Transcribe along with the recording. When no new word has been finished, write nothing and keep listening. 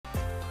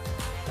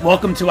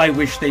Welcome to I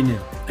Wish They Knew,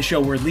 a show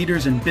where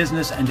leaders in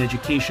business and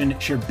education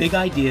share big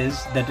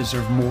ideas that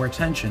deserve more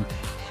attention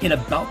in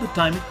about the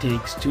time it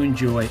takes to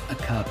enjoy a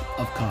cup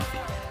of coffee.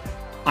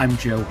 I'm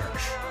Joe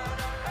Hirsch.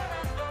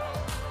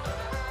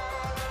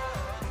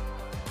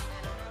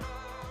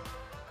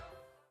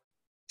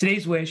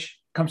 Today's wish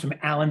comes from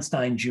Alan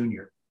Stein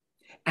Jr.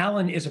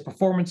 Alan is a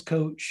performance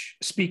coach,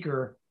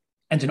 speaker,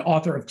 and an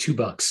author of 2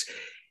 books.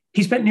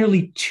 He spent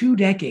nearly 2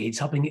 decades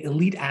helping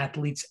elite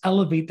athletes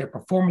elevate their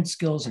performance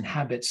skills and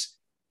habits,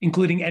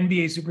 including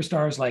NBA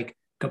superstars like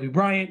Kobe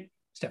Bryant,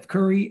 Steph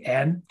Curry,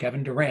 and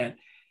Kevin Durant.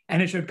 And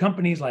it showed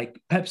companies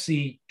like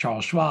Pepsi,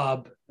 Charles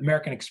Schwab,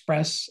 American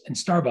Express, and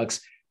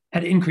Starbucks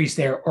had increased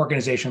their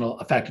organizational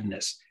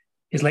effectiveness.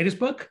 His latest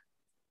book,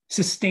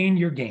 Sustain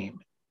Your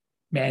Game: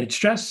 Manage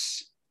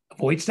Stress,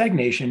 Avoid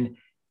Stagnation,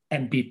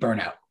 and Beat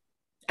Burnout.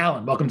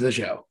 Alan, welcome to the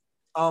show.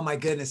 Oh my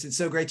goodness. It's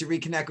so great to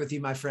reconnect with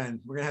you, my friend.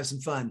 We're going to have some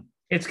fun.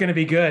 It's going to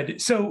be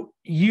good. So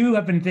you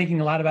have been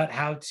thinking a lot about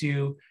how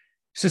to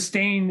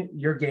sustain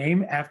your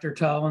game after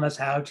telling us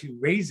how to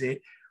raise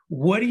it.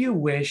 What do you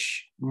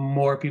wish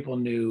more people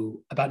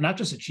knew about not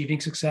just achieving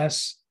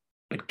success,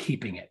 but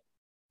keeping it?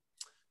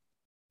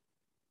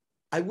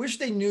 I wish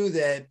they knew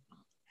that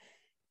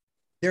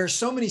there are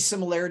so many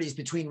similarities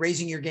between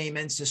raising your game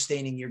and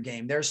sustaining your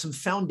game. There are some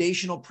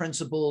foundational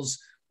principles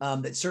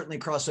that certainly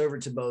cross over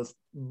to both,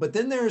 but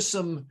then there are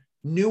some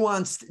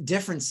nuanced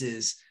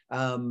differences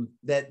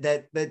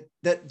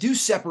that do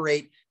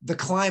separate the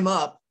climb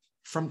up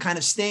from kind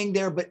of staying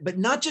there, but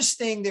not just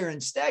staying there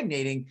and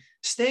stagnating,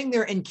 staying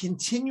there and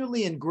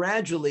continually and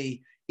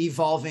gradually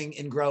evolving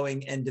and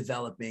growing and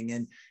developing.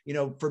 And, you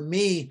know, for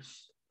me,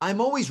 I'm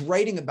always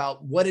writing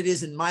about what it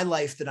is in my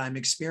life that I'm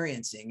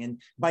experiencing.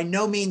 And by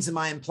no means am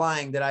I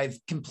implying that I've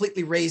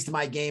completely raised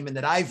my game and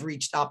that I've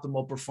reached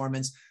optimal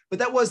performance. But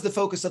that was the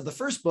focus of the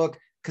first book,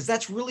 because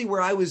that's really where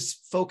I was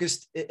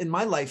focused in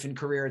my life and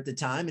career at the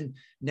time. And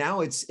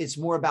now it's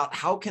more about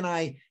how can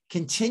I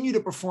continue to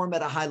perform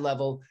at a high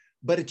level,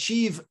 but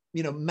achieve,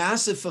 you know,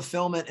 massive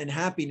fulfillment and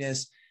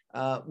happiness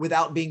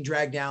without being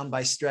dragged down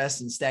by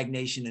stress and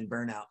stagnation and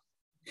burnout.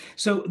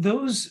 So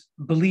those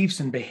beliefs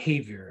and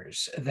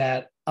behaviors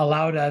that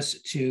allowed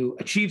us to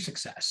achieve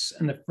success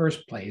in the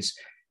first place,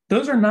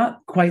 those are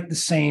not quite the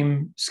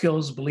same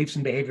skills, beliefs,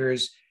 and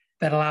behaviors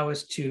that allow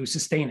us to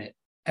sustain it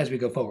as we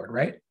go forward,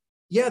 right?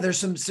 Yeah, there's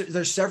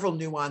several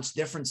nuanced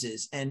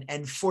differences.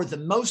 And for the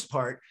most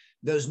part,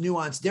 those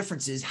nuanced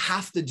differences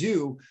have to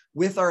do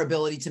with our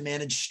ability to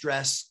manage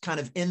stress kind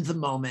of in the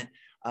moment,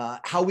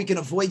 how we can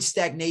avoid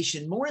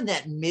stagnation more in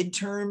that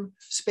midterm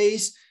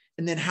space,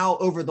 and then how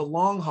over the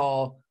long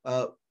haul,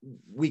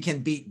 we can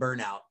beat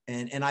burnout.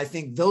 And I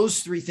think those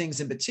 3 things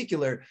in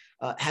particular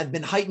have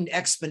been heightened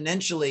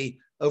exponentially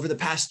over the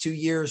past 2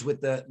 years with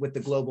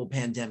the global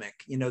pandemic.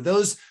 You know,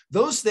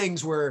 those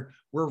things were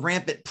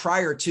rampant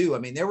prior to. I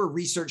mean, there were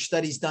research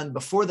studies done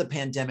before the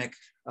pandemic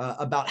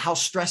about how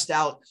stressed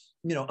out,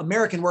 you know,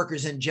 American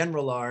workers in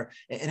general are,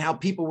 and how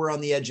people were on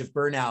the edge of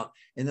burnout.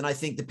 And then I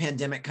think the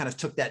pandemic kind of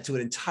took that to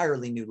an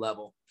entirely new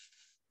level.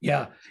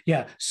 Yeah.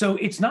 So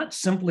it's not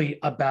simply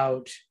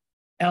about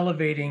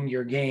elevating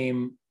your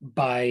game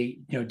by,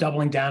 you know,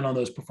 doubling down on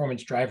those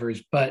performance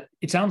drivers, but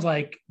it sounds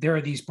like there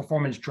are these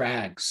performance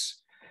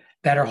drags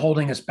that are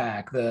holding us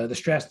back: the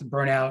stress, the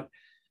burnout,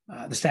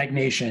 the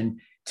stagnation.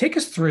 Take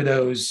us through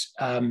those.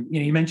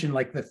 You mentioned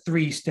like the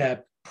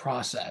 3-step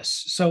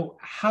process. So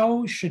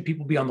how should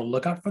people be on the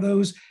lookout for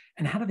those,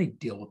 and how do they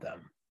deal with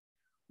them?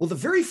 Well, the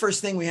very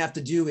first thing we have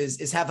to do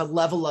is have a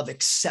level of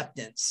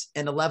acceptance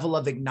and a level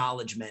of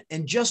acknowledgement,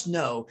 and just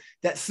know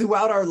that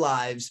throughout our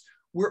lives,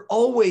 we're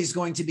always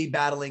going to be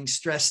battling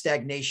stress,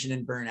 stagnation,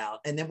 and burnout.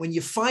 And then when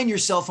you find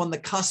yourself on the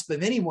cusp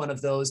of any one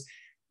of those,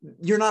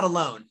 you're not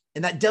alone.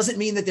 And that doesn't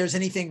mean that there's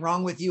anything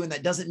wrong with you. And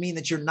that doesn't mean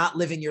that you're not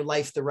living your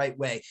life the right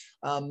way.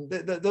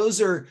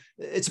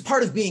 It's a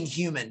part of being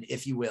human,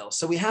 if you will.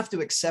 So we have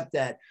to accept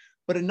that.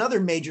 But another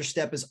major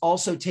step is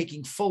also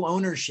taking full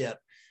ownership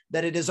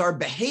that it is our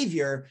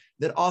behavior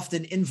that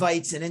often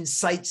invites and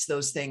incites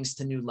those things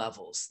to new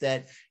levels.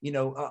 That, you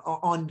know,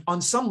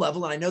 on some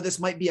level, and I know this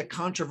might be a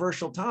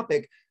controversial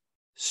topic,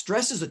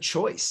 stress is a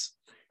choice.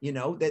 You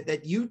know,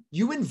 that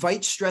you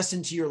invite stress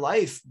into your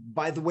life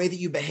by the way that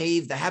you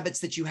behave, the habits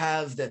that you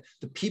have, the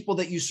people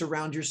that you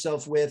surround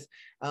yourself with,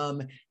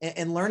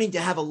 and learning to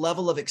have a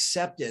level of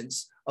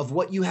acceptance of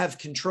what you have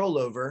control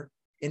over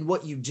and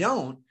what you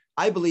don't,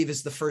 I believe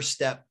is the first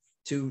step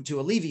to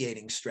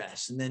alleviating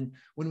stress. And then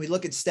when we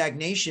look at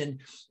stagnation,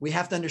 we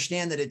have to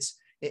understand that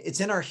it's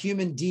in our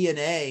human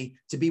DNA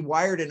to be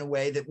wired in a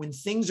way that when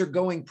things are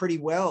going pretty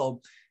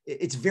well,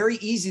 it's very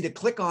easy to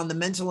click on the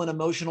mental and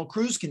emotional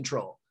cruise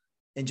control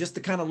and just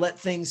to kind of let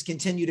things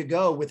continue to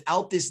go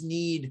without this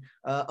need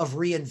of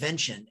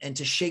reinvention and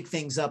to shake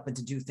things up and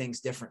to do things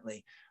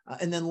differently.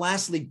 And then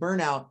lastly,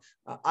 burnout,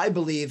 I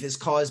believe, is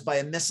caused by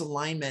a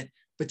misalignment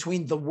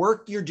between the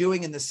work you're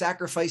doing and the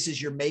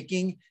sacrifices you're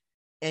making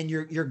and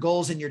your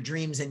goals and your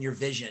dreams and your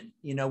vision.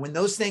 You know, when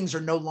those things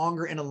are no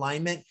longer in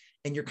alignment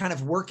and you're kind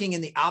of working in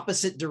the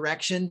opposite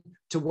direction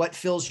to what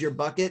fills your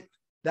bucket,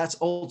 that's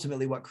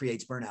ultimately what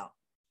creates burnout.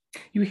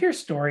 You hear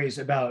stories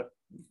about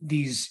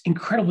these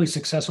incredibly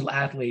successful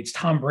athletes,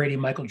 Tom Brady,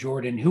 Michael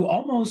Jordan, who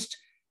almost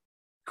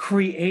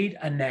create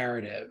a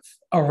narrative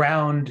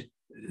around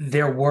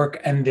their work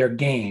and their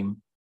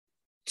game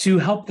to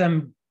help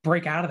them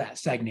break out of that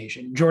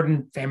stagnation.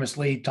 Jordan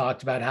famously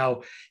talked about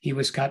how he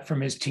was cut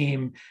from his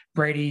team.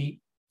 Brady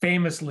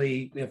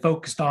famously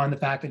focused on the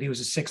fact that he was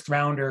a sixth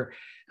rounder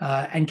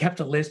and kept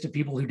a list of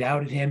people who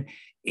doubted him.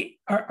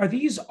 Are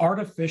these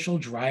artificial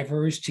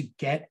drivers to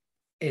get,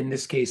 in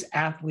this case,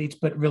 athletes,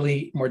 but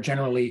really more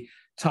generally,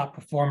 top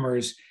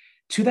performers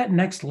to that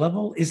next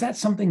level? Is that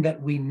something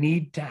that we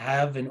need to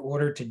have in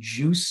order to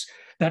juice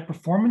that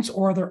performance,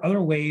 or are there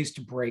other ways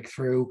to break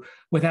through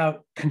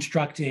without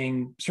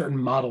constructing certain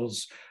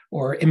models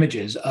or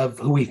images of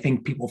who we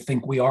think people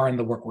think we are in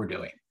the work we're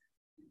doing?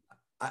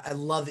 I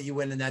love that you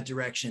went in that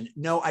direction.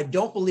 No, I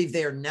don't believe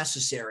they are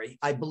necessary.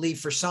 I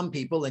believe for some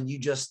people, and you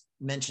just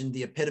mentioned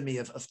the epitome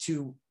of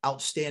two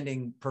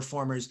outstanding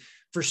performers,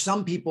 for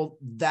some people,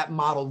 that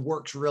model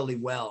works really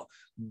well,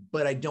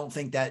 but I don't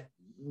think that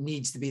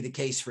needs to be the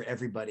case for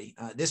everybody.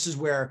 This is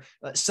where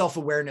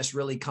self-awareness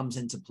really comes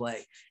into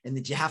play, and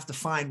that you have to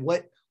find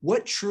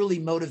what truly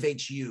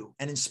motivates you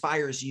and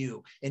inspires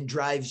you and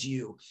drives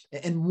you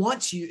and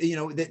wants you,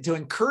 to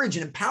encourage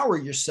and empower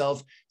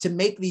yourself to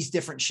make these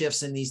different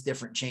shifts and these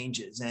different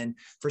changes. And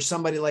for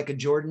somebody like a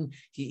Jordan,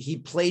 he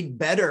played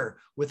better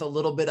with a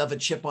little bit of a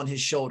chip on his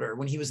shoulder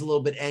when he was a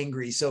little bit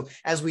angry. So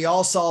as we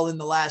all saw in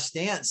The Last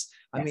Dance,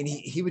 I mean,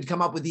 he would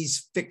come up with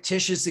these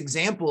fictitious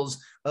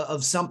examples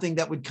of something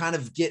that would kind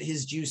of get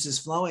his juices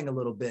flowing a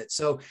little bit.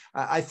 So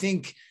I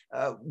think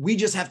we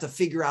just have to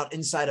figure out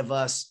inside of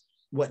us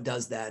what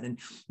does that. And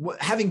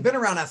having been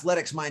around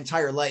athletics my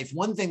entire life,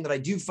 one thing that I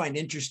do find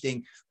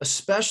interesting,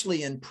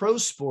 especially in pro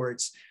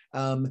sports,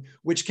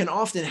 which can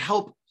often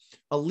help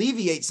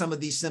alleviate some of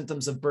these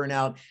symptoms of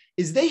burnout,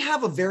 is they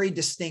have a very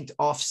distinct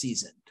off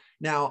season.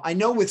 Now, I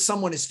know with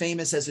someone as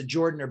famous as a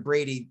Jordan or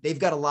Brady, they've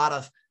got a lot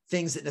of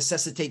things that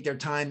necessitate their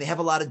time. They have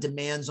a lot of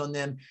demands on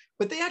them,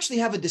 but they actually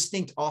have a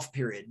distinct off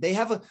period. They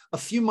have a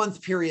few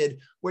month period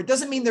where it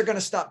doesn't mean they're going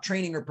to stop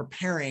training or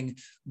preparing,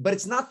 but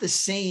it's not the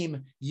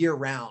same year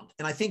round.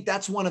 And I think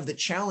that's one of the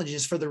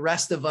challenges for the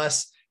rest of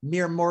us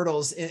mere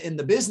mortals in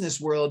the business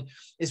world,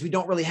 is we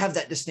don't really have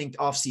that distinct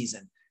off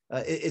season.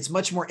 It's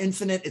much more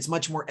infinite. It's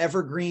much more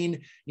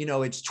evergreen.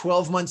 It's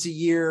 12 months a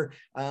year.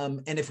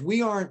 And if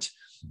we aren't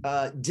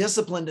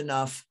disciplined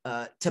enough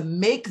to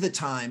make the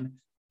time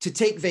to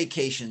take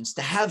vacations,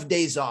 to have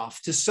days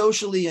off, to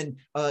socially and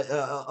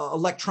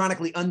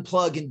electronically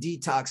unplug and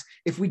detox,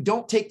 if we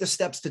don't take the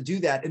steps to do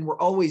that, and we're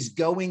always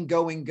going,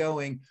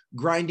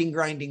 grinding,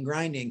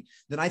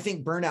 then I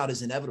think burnout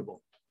is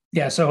inevitable.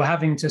 Yeah. So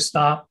having to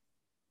stop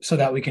so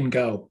that we can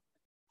go.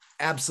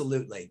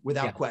 Absolutely,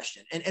 without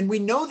question. And we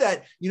know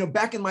that,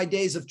 back in my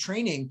days of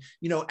training,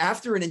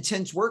 after an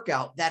intense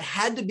workout, that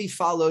had to be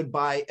followed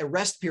by a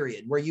rest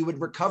period where you would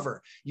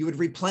recover, you would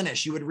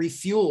replenish, you would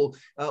refuel,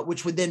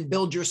 which would then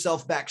build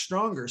yourself back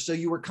stronger. So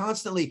you were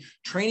constantly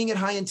training at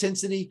high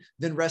intensity,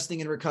 then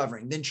resting and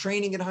recovering, then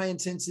training at high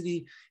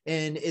intensity.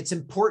 And it's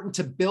important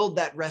to build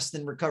that rest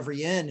and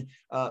recovery in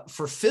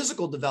for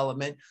physical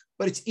development,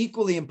 but it's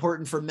equally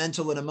important for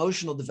mental and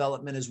emotional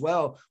development as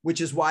well,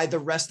 which is why the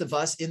rest of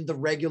us in the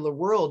regular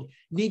world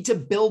need to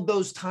build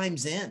those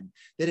times in.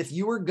 That if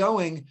you were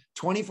going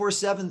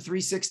 24/7,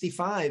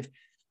 365,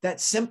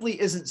 that simply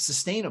isn't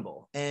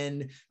sustainable.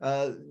 And,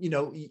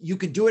 you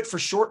could do it for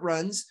short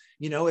runs.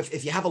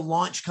 If you have a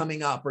launch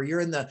coming up or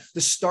you're in the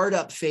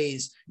startup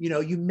phase,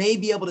 you may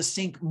be able to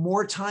sink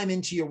more time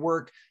into your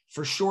work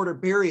for shorter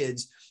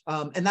periods.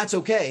 And that's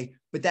okay,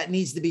 but that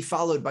needs to be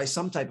followed by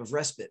some type of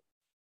respite.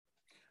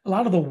 A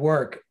lot of the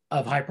work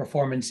of high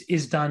performance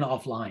is done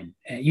offline.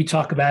 You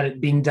talk about it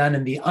being done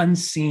in the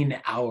unseen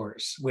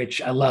hours,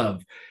 which I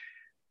love.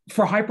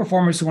 For high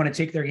performers who want to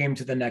take their game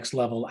to the next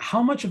level,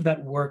 how much of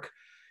that work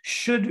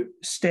should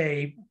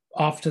stay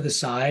off to the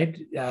side,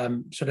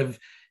 sort of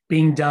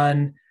being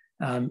done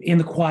in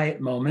the quiet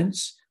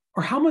moments,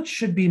 or how much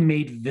should be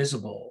made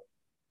visible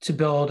to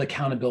build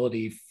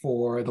accountability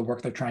for the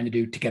work they're trying to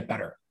do to get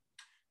better?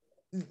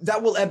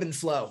 That will ebb and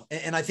flow.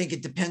 And I think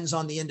it depends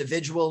on the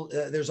individual.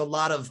 There's a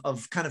lot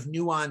of kind of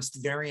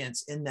nuanced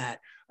variance in that.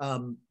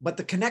 But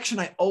the connection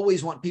I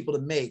always want people to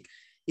make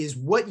is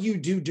what you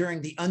do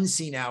during the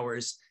unseen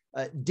hours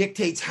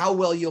dictates how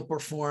well you'll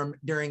perform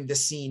during the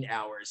seen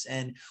hours.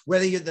 And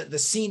whether you're the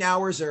seen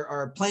hours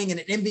are playing in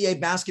an NBA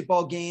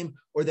basketball game,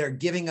 or they're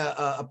giving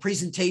a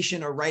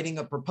presentation or writing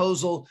a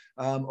proposal,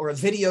 or a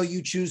video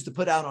you choose to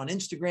put out on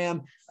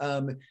Instagram,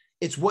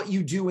 it's what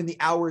you do in the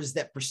hours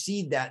that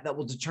precede that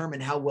will determine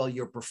how well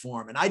you'll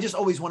perform. And I just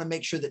always want to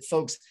make sure that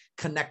folks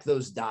connect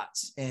those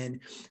dots.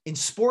 And in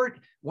sport,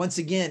 once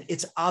again,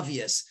 it's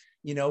obvious.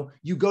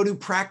 You go to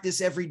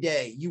practice every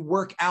day, you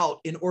work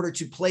out in order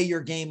to play your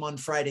game on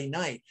Friday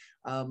night.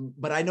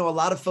 But I know a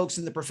lot of folks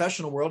in the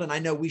professional world, and I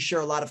know we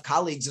share a lot of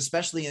colleagues,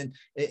 especially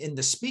in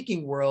the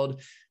speaking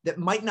world, that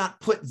might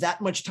not put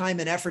that much time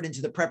and effort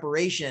into the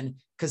preparation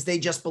because they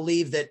just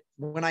believe that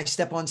when I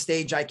step on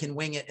stage, I can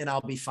wing it and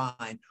I'll be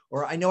fine.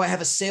 Or I know I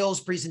have a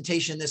sales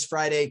presentation this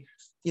Friday.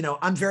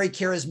 I'm very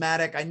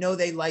charismatic. I know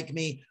they like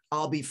me.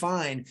 I'll be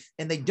fine.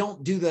 And they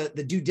don't do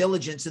the due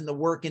diligence and the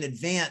work in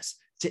advance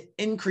to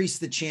increase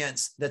the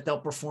chance that they'll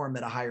perform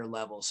at a higher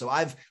level. So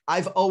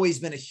I've always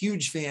been a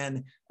huge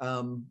fan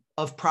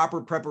of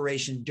proper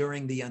preparation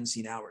during the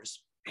unseen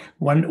hours.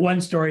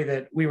 One story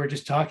that we were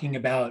just talking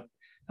about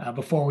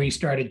before we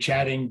started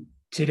chatting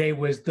today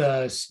was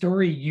the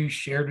story you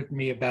shared with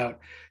me about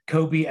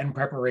Kobe and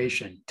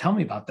preparation. Tell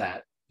me about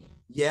that.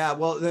 Yeah,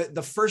 well,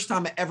 the first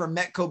time I ever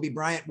met Kobe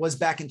Bryant was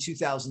back in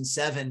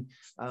 2007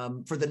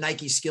 for the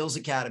Nike Skills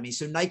Academy.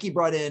 So Nike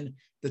brought in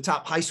the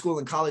top high school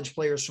and college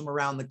players from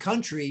around the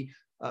country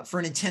for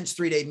an intense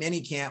 3-day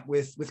mini camp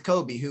with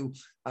Kobe, who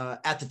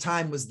at the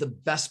time was the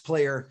best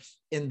player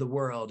in the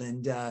world.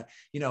 And,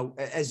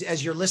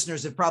 as your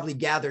listeners have probably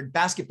gathered,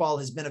 basketball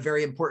has been a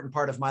very important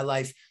part of my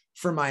life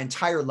for my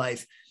entire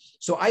life.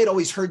 So I had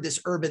always heard this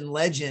urban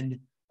legend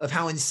of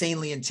how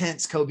insanely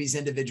intense Kobe's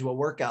individual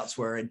workouts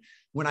were. And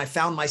when I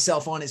found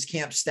myself on his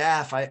camp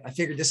staff, I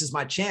figured this is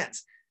my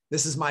chance.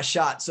 This is my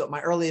shot. So at my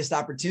earliest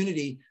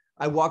opportunity,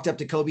 I walked up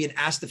to Kobe and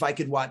asked if I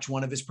could watch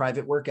one of his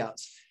private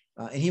workouts.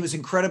 And he was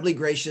incredibly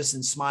gracious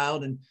and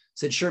smiled and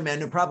said, "Sure, man,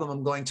 no problem.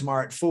 I'm going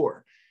tomorrow at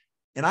 4."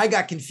 And I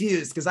got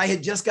confused because I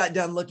had just got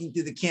done looking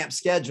through the camp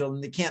schedule,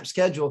 and the camp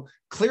schedule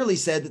clearly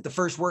said that the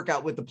first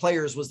workout with the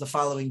players was the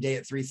following day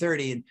at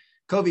 3:30. And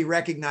Kobe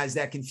recognized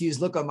that confused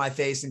look on my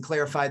face and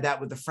clarified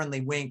that with a friendly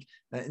wink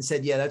and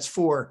said, "Yeah, that's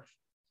 4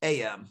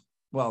 a.m.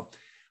 Well,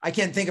 I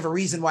can't think of a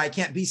reason why I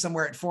can't be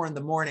somewhere at 4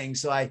 a.m.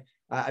 So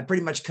I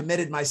pretty much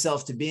committed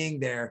myself to being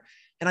there.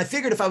 And I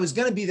figured if I was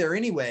going to be there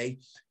anyway,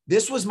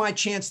 this was my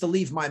chance to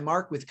leave my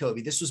mark with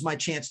Kobe. This was my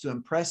chance to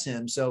impress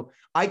him. So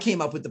I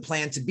came up with the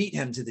plan to beat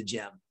him to the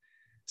gym.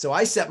 So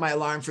I set my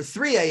alarm for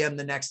 3 a.m.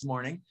 the next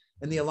morning,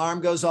 and the alarm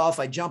goes off.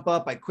 I jump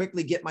up, I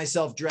quickly get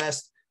myself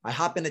dressed. I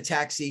hop in a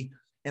taxi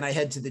and I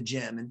head to the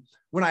gym. And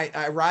when I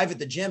arrive at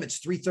the gym, it's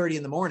 3:30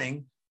 in the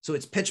morning. So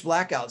it's pitch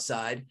black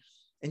outside.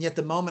 And yet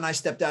the moment I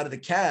stepped out of the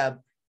cab,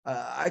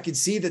 I could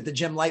see that the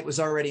gym light was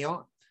already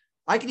on.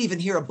 I could even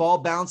hear a ball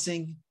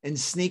bouncing and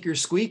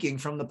sneakers squeaking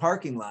from the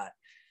parking lot.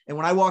 And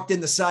when I walked in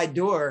the side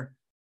door,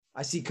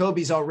 I see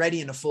Kobe's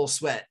already in a full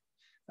sweat.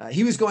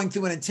 He was going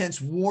through an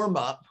intense warm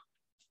up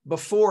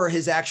before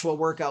his actual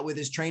workout with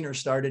his trainer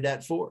started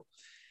at 4.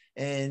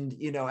 And,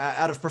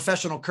 out of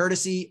professional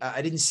courtesy,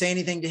 I didn't say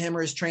anything to him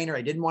or his trainer.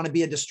 I didn't want to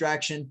be a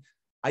distraction.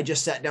 I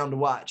just sat down to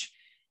watch.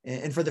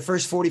 And for the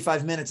first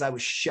 45 minutes, I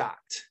was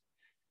shocked.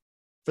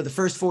 For the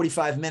first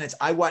 45 minutes,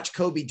 I watched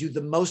Kobe do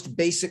the most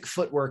basic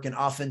footwork and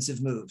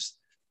offensive moves.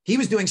 He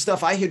was doing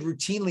stuff I had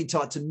routinely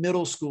taught to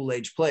middle school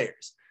age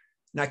players.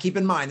 Now, keep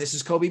in mind, this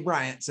is Kobe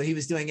Bryant. So he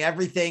was doing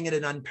everything at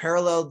an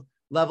unparalleled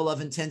level of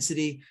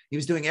intensity. He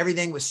was doing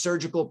everything with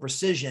surgical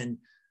precision,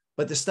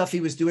 but the stuff he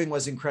was doing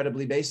was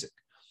incredibly basic.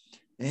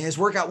 And his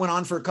workout went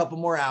on for a couple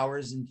more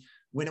hours. And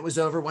when it was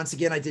over, once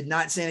again, I did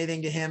not say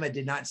anything to him. I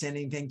did not say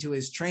anything to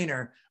his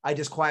trainer. I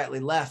just quietly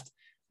left.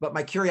 But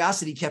my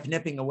curiosity kept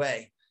nipping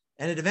away.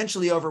 And it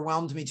eventually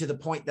overwhelmed me to the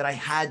point that I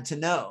had to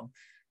know.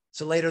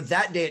 So later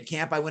that day at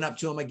camp, I went up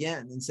to him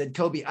again and said,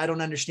 "Kobe, I don't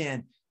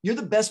understand. You're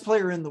the best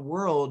player in the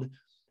world.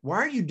 Why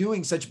are you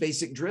doing such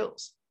basic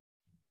drills?"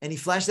 And he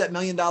flashed that $1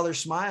 million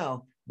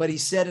smile, but he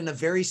said in a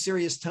very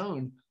serious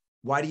tone,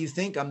 "Why do you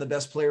think I'm the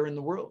best player in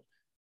the world?"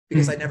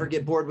 Because I never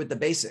get bored with the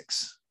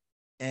basics.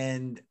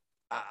 And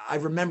I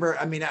remember,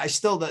 I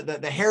still,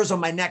 the hairs on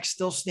my neck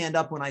still stand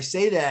up when I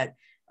say that.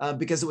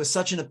 Because it was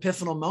such an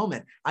epiphanal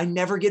moment. I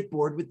never get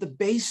bored with the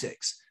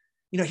basics.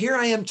 Here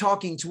I am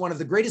talking to one of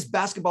the greatest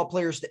basketball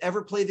players to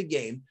ever play the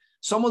game,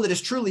 someone that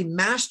has truly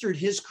mastered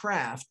his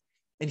craft.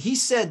 And he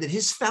said that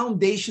his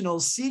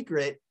foundational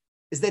secret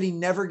is that he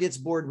never gets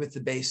bored with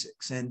the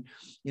basics. And,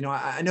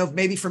 I know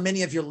maybe for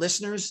many of your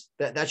listeners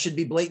that should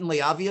be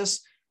blatantly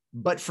obvious,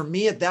 but for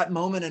me at that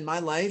moment in my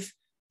life,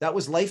 that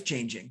was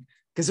life-changing,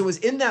 because it was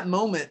in that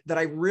moment that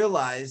I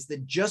realized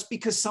that just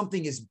because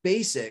something is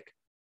basic,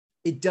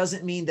 it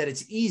doesn't mean that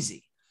it's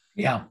easy.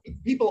 Yeah.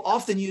 People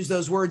often use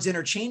those words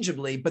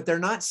interchangeably, but they're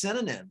not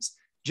synonyms.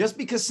 Just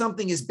because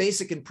something is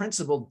basic in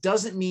principle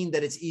doesn't mean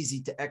that it's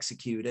easy to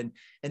execute. And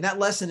that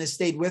lesson has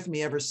stayed with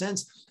me ever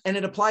since. And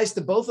it applies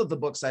to both of the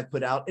books I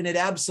put out. And it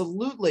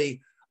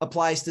absolutely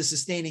applies to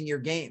sustaining your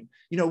game.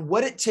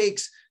 What it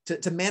takes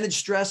to manage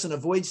stress and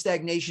avoid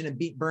stagnation and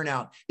beat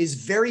burnout is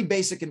very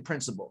basic in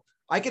principle.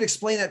 I could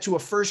explain that to a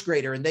first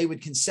grader and they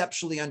would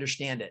conceptually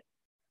understand it.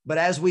 But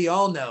as we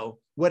all know,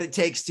 what it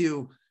takes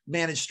to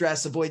manage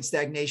stress, avoid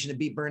stagnation, and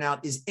beat burnout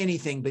is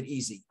anything but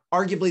easy.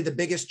 Arguably the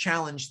biggest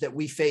challenge that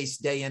we face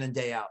day in and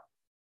day out.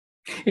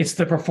 It's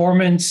the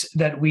performance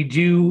that we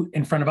do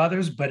in front of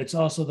others, but it's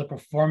also the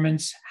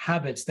performance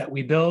habits that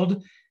we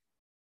build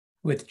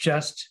with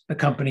just the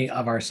company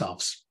of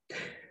ourselves.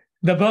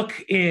 The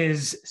book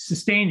is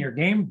Sustain Your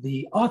Game.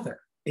 The author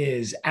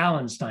is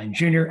Alan Stein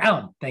Jr.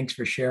 Alan, thanks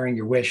for sharing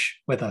your wish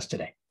with us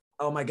today.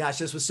 Oh my gosh,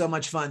 this was so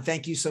much fun.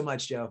 Thank you so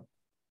much, Joe.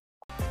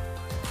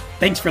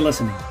 Thanks for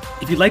listening.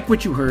 If you like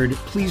what you heard,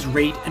 please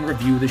rate and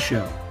review the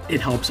show.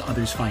 It helps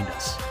others find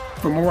us.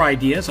 For more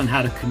ideas on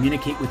how to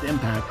communicate with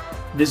impact,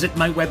 visit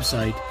my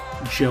website,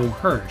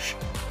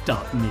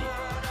 joehirsch.me.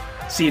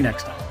 See you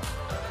next time.